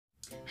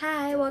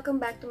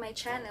welcome back to my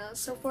channel.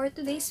 So for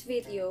today's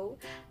video,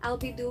 I'll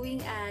be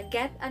doing a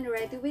Get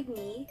Unready with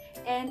me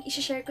and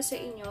i-share ko sa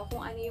inyo kung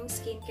ano yung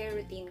skincare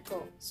routine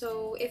ko.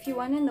 So if you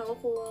wanna know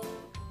kung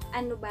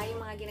ano ba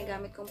yung mga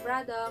ginagamit kong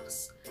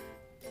products,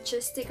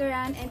 just stick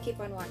around and keep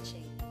on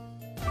watching.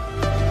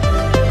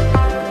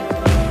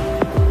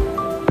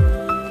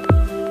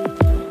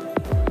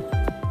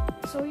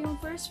 So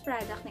yung first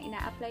product na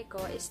ina-apply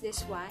ko is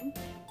this one,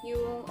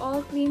 yung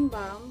All Clean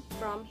Balm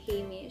from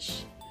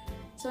Heimish.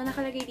 So,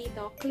 nakalagay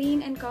dito, Clean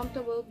and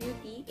Comfortable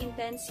Beauty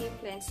Intensive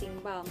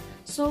Cleansing Balm.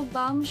 So,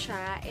 balm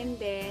siya, and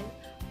then,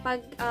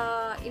 pag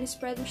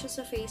in-spread mo siya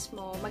sa face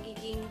mo,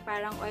 magiging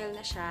parang oil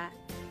na siya.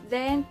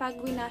 Then, pag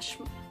winash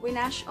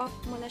off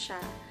mo na siya,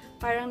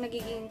 parang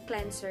nagiging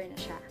cleanser na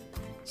siya.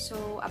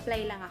 So,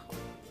 apply lang ako.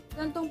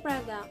 Gantong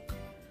product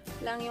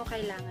lang yung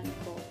kailangan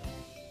ko.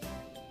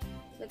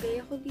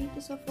 Lagay ako dito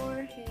sa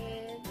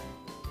forehead.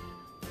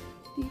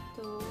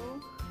 Dito.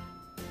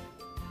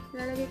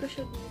 Lalagay ko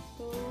siya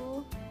dito.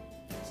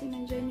 Kasi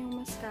nandyan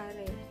yung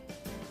mascara.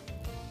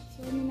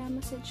 So,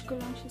 minamassage ko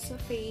lang siya sa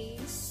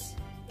face.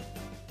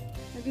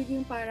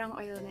 Nagiging parang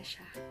oil na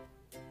siya.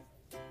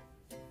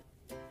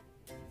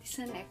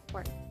 Sa neck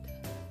part.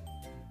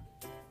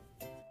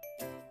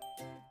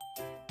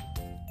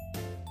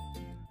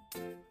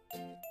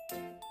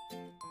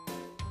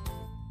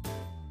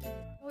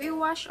 So,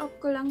 i-wash off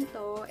ko lang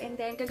to. And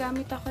then,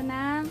 gagamit ako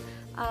ng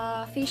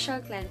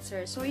facial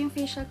cleanser. So, yung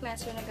facial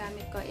cleanser na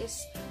gamit ko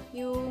is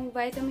yung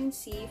Vitamin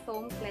C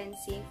Foam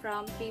Cleansing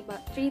from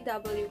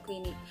 3W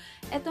Clinic.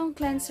 Etong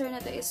cleanser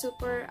na to is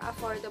super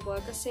affordable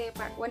kasi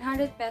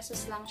 100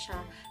 pesos lang siya.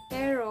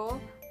 Pero,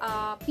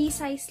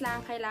 pea-size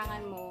lang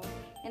kailangan mo.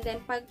 And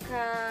then,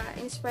 pagka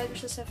in-spread mo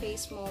siya sa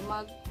face mo,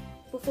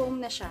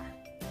 mag-foam na siya.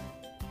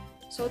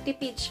 So,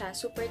 tipid siya.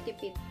 Super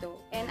tipid to.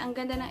 And, ang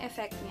ganda ng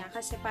effect niya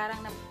kasi parang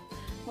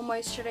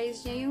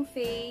moisturize niya yung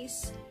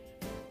face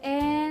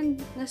and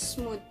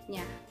na-smooth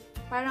niya.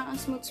 Parang ang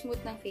smooth-smooth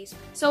ng face.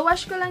 So,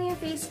 wash ko lang yung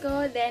face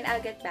ko, then I'll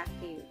get back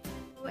to you.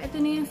 So, ito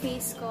na yung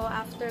face ko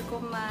after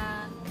ko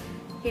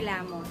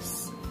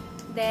maghilamos.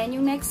 Then,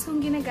 yung next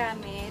kong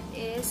ginagamit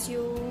is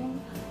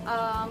yung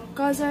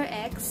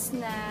Cosrx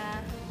na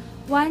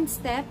One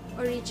Step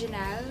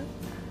Original.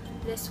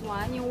 This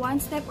one, yung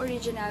One Step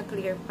Original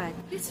Clear Pad.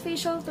 This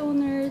facial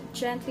toner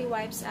gently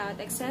wipes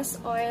out excess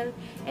oil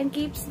and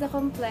keeps the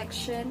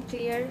complexion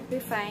clear,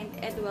 refined,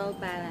 and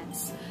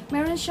well-balanced.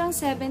 Meron siyang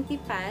 70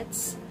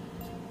 pads.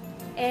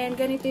 And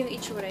ganito yung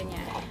itsura niya.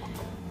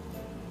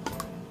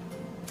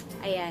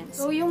 Ayan.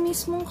 So, yung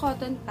mismong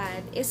cotton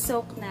pad is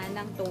soaked na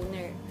ng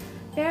toner.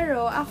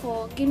 Pero,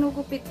 ako,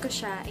 ginugupit ko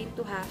siya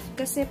into half.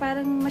 Kasi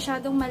parang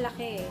masyadong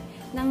malaki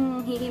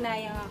nang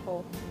hihinayang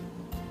ako.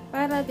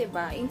 Para,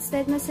 diba,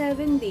 instead na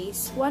 7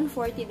 days,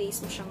 140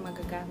 days mo siyang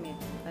magagamit.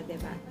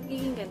 Diba?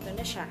 Magiging ganito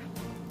na siya.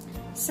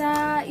 Sa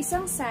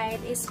isang side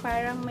is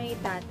parang may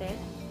dotted.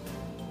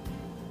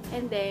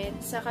 And then,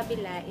 sa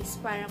kabila is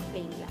parang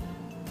plain lang.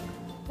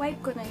 Wipe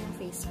ko na yung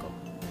face ko.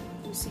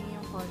 Using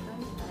yung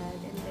cotton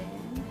pad. And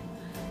then,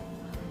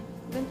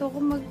 ganito ko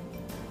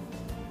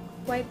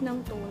mag-wipe ng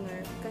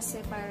toner.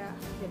 Kasi para,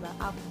 diba,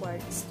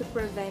 upwards to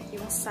prevent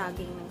yung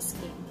sagging ng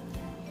skin.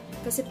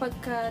 Kasi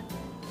pagka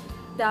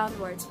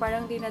downwards,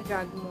 parang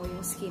dinadrag mo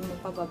yung skin mo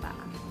pababa.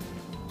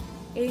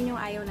 Yun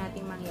yung ayaw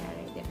nating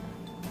mangyari, diba?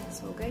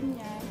 So,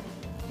 ganyan.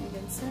 And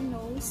then, sa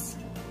nose.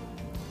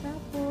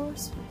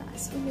 Tapos,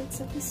 pataas ulit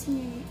sa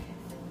pisngi.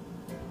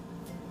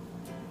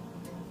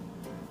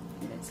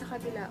 Sa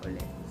kabila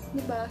ulit.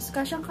 Diba?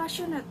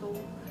 Kasyang-kasya na to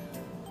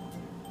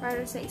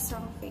para sa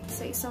isang face,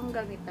 sa isang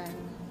gamitan.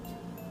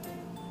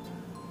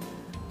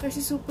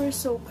 Kasi super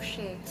soak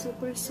siya.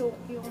 Super soak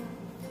yung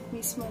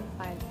mismong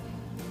pad.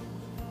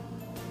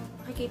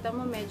 Makikita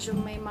mo medyo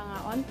may mga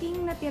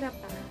onting natira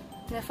pa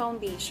na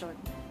foundation.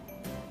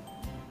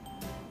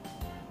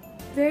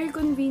 Very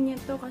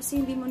convenient to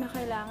kasi hindi mo na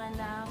kailangan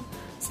ng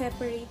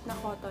separate na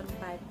cotton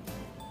pad.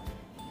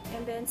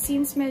 And then,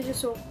 since medyo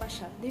soak pa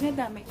siya,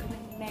 dinadamay ko ng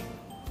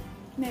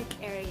neck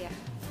area.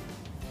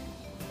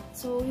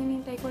 So,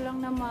 hinintay ko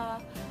lang na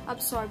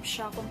ma-absorb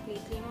siya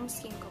completely ng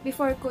skin ko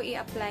before ko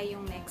i-apply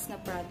yung next na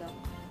product.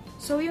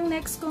 So, yung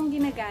next kong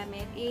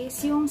ginagamit is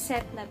yung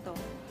set na to.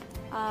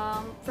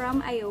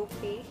 From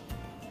Iope.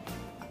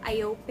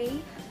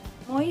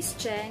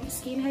 Moistgen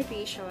Skin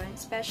Hydration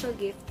Special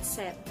Gift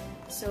Set.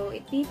 So,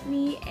 it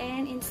neatly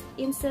and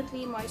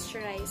instantly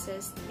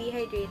moisturizes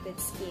dehydrated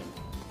skin.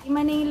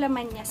 Ima na yung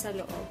laman niya sa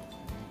loob.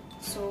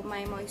 So,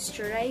 may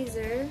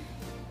moisturizer,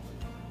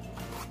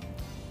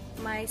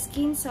 may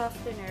skin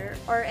softener,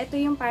 or ito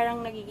yung parang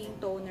nagiging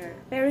toner.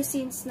 Pero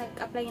since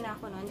nag-apply na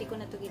ako noon, hindi ko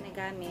na ito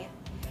ginagamit.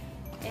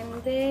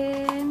 And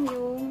then,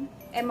 yung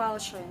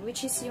emulsion,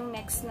 which is yung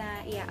next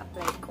na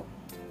i-apply ko.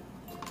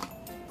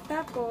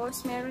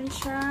 Tapos, meron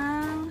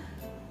siyang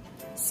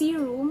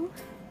serum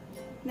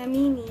na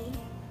mini,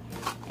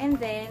 and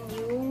then,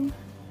 yung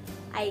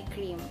eye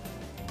cream.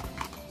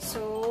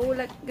 So,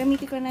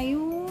 gamitin ko na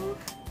yung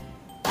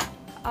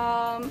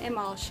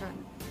emulsion.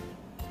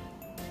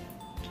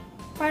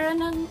 Para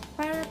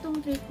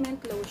tong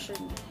treatment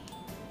lotion.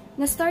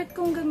 Na-start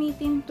kong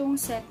gamitin tong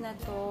set na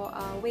to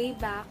way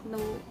back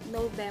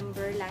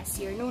November last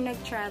year, nung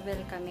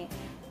nag-travel kami.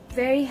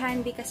 Very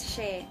handy kasi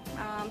siya eh.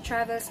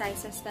 Travel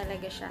sizes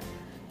talaga siya.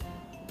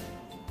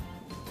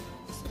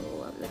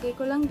 So, lagay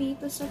ko lang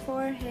dito sa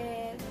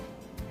forehead,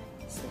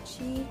 sa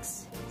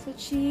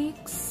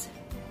cheeks.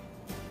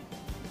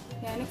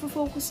 Yan,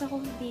 nagpo-focus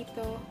ako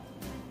dito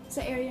sa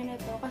area na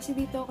to kasi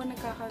dito ako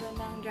nagkakaroon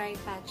ng dry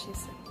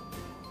patches.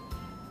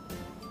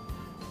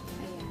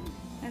 Ayan.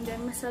 And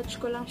then, massage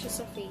ko lang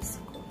siya sa face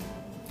ko.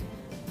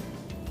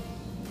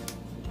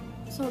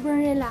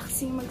 Sobrang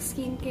relaxing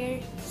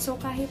mag-skincare.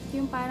 So, kahit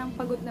yung parang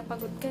pagod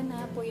ka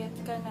na, puyat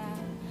ka na,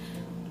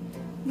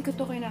 hindi ko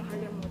to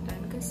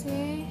kinakalimutan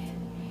kasi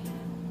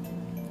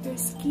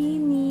your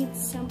skin needs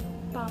some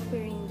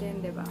pampering din,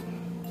 diba?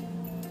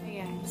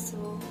 Ayan. So,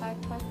 pat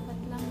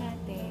lang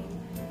natin.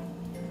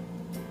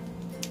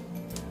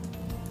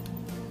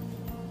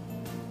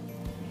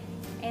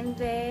 And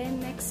then,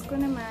 next ko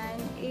naman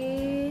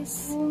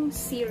is yung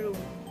serum.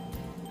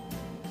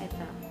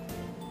 Ito.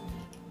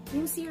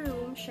 Yung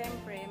serum,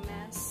 syempre,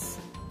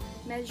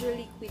 medyo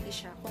liquidy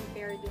siya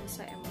compared dun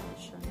sa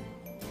emulsion.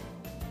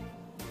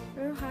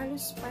 Pero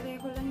halos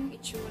pareho lang yung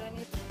itsura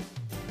nito.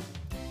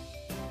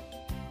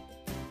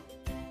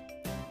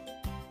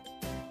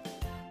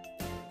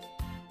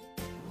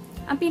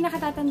 Ang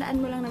pinakatatandaan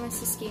mo lang naman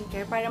sa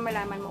skincare para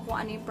malaman mo kung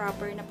ano yung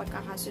proper na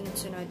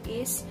pagkakasunod-sunod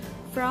is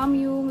from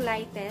yung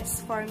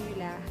lightest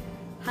formula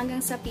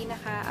hanggang sa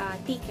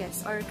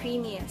pinaka-thickest or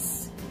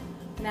creamiest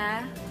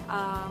na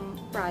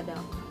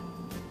product.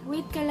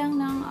 Wait ka lang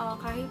ng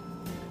kahit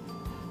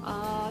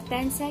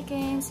 10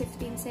 seconds,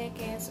 15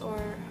 seconds, or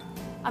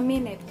a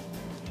minute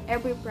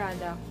every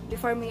product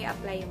before mo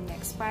i-apply yung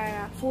next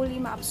para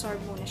fully ma-absorb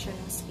muna siya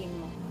ng skin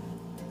mo.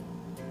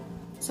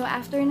 So,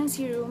 after ng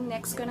serum,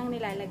 next ko nang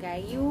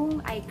nilalagay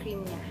yung eye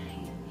cream niya.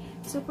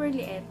 Super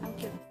liit. Ang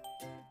cute.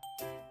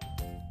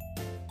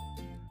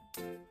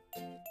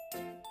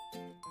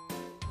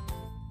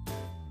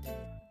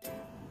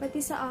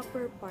 Pati sa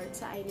upper part,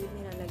 sa eyelid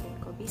nilalagay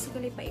ko.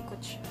 Basically, paikot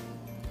siya.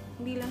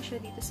 Hindi lang siya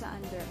dito sa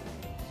under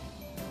eye.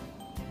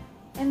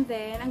 And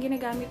then, ang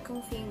ginagamit kong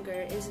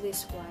finger is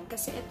this one.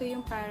 Kasi ito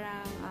yung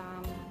parang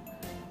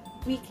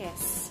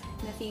weakest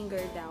na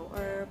finger daw.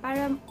 Or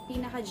parang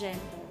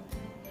pinaka-gentle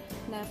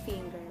na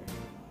finger.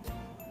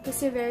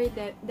 Kasi very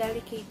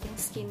delicate yung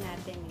skin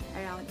natin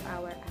around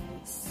our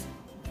eyes.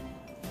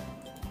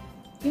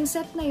 Yung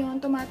set na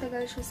yun,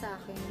 tumatagal siya sa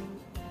akin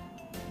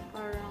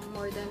parang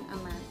more than a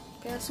month.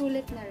 Kaya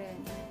sulit na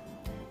rin.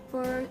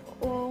 For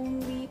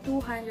only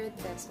 200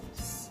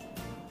 pesos.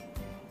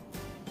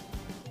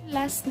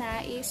 Last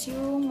na is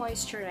yung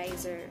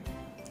moisturizer.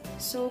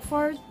 So,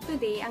 for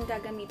today, ang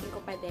gagamitin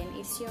ko pa din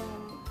is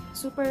yung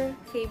super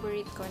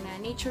favorite ko na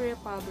Nature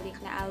Republic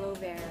na Aloe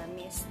Vera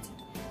Mist.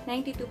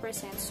 92%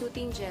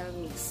 Soothing Gel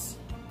Mist.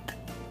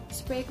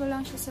 Spray ko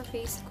lang siya sa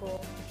face ko.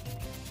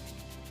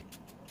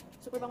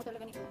 Super bango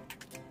talaga nito.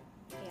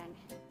 Ayan.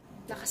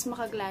 Lakas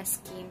maka-glass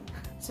skin.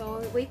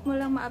 So, wait mo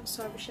lang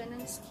ma-absorb siya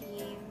ng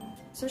skin.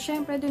 So,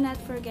 syempre, do not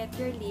forget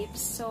your lips.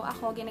 So,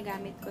 ako,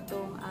 ginagamit ko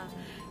tong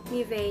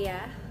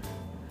Nivea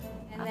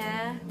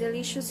na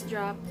Delicious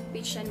Drop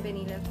Peach and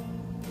Vanilla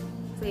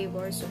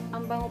flavor. So,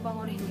 ang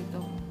bango-bango rin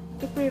nito.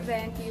 To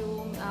prevent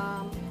yung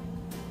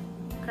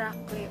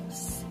cracked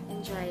lips and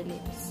dry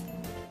lips.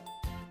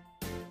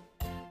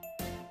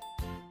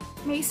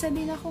 May isa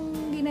din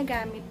akong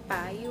ginagamit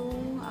pa,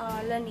 yung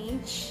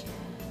Laneige.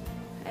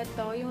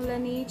 Ito, yung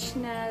Laneige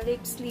na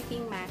Lip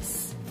Sleeping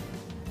Mask.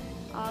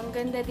 Ang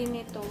ganda din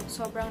nito.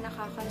 Sobrang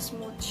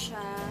nakaka-smooth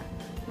siya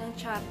ng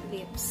chapped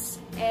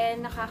lips.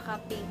 And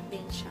nakaka-pink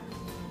din siya.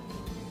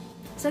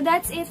 So,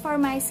 that's it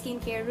for my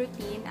skincare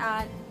routine.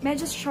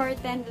 Medyo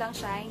shortened lang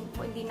siya.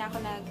 Hindi na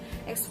ako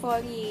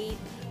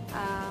nag-exfoliate,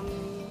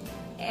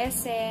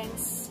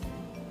 essence.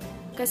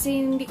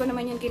 Kasi hindi ko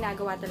naman yun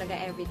ginagawa talaga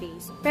everyday.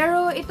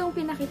 Pero itong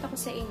pinakita ko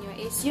sa inyo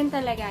is yun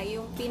talaga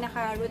yung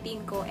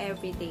pinaka-routine ko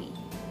everyday.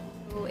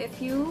 So, if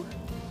you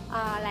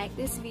like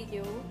this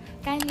video,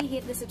 kindly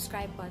hit the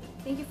subscribe button.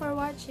 Thank you for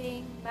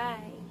watching.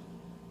 Bye!